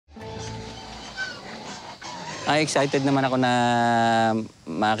Excited naman ako na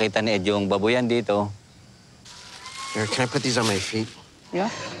makita ni Ed yung babuyan dito. Here, can I put these on my feet? Yeah.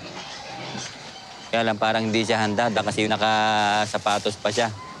 Kaya lang parang hindi siya handa kasi yung nakasapatos pa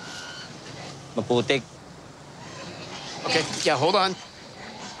siya. Maputik. Okay, yeah, hold on.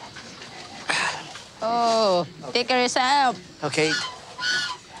 Oh, take care yourself. Okay.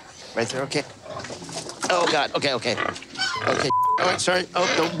 Right there, okay. Oh, God, okay. Okay. Oh, sorry. Oh,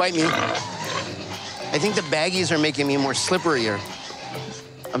 don't bite me. I think the baggies are making me more slipperier.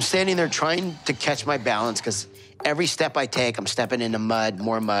 I'm standing there trying to catch my balance because every step I take, I'm stepping into mud,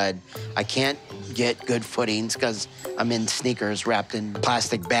 more mud. I can't get good footings because I'm in sneakers wrapped in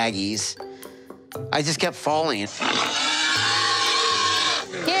plastic baggies. I just kept falling.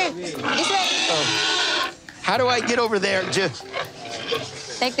 Here, this way. Oh. How do I get over there? Just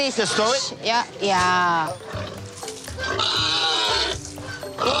Take this. Just throw it? Yeah.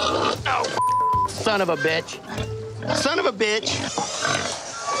 Oh, son of a bitch. Son of a bitch.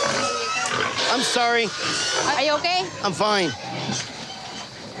 I'm sorry. Are you okay? I'm fine.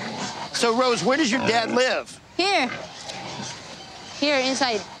 So, Rose, where does your dad live? Here. Here,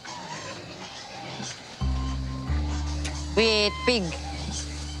 inside. With pig.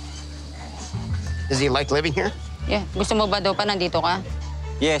 Does he like living here? Yeah. Gusto mo ba daw pa nandito ka?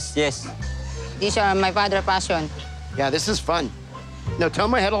 Yes. These are my father's passion. Yeah, this is fun. No, tell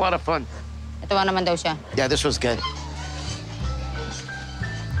him I had a lot of fun. Natuwa naman daw siya. Yeah, this was good.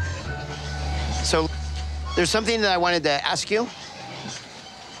 So, there's something that I wanted to ask you.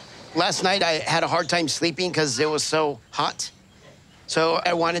 Last night, I had a hard time sleeping because it was so hot. So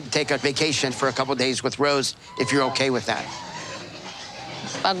I wanted to take a vacation for a couple days with Rose, if you're okay with that.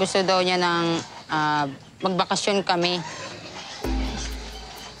 Pag gusto daw niya ng magbakasyon kami,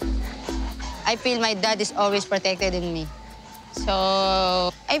 I feel my dad is always protected in me.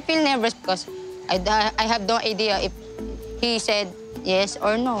 So I feel nervous because I have no idea if he said yes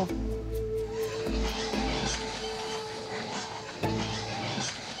or no.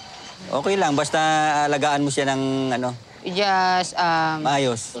 Okay lang, basta alagaan mo siya ng ano. Just,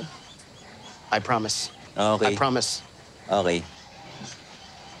 Maayos. I promise. Okay. I promise. Okay.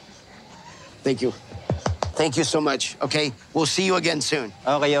 Thank you. Thank you so much, okay? We'll see you again soon.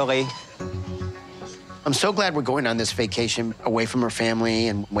 Okay. I'm so glad we're going on this vacation away from our family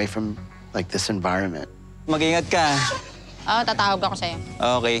and away from, like, this environment. Mag-ingat ka. tatawag ako sa'yo.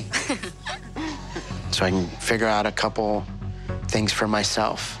 Okay. So I can figure out a couple things for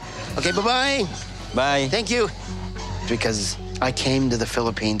myself. Okay, bye-bye. Bye. Thank you. Because I came to the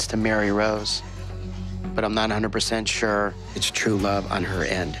Philippines to marry Rose, but I'm not 100% sure it's true love on her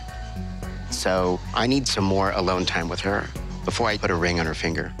end. So I need some more alone time with her before I put a ring on her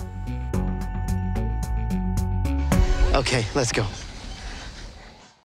finger. Okay, let's go.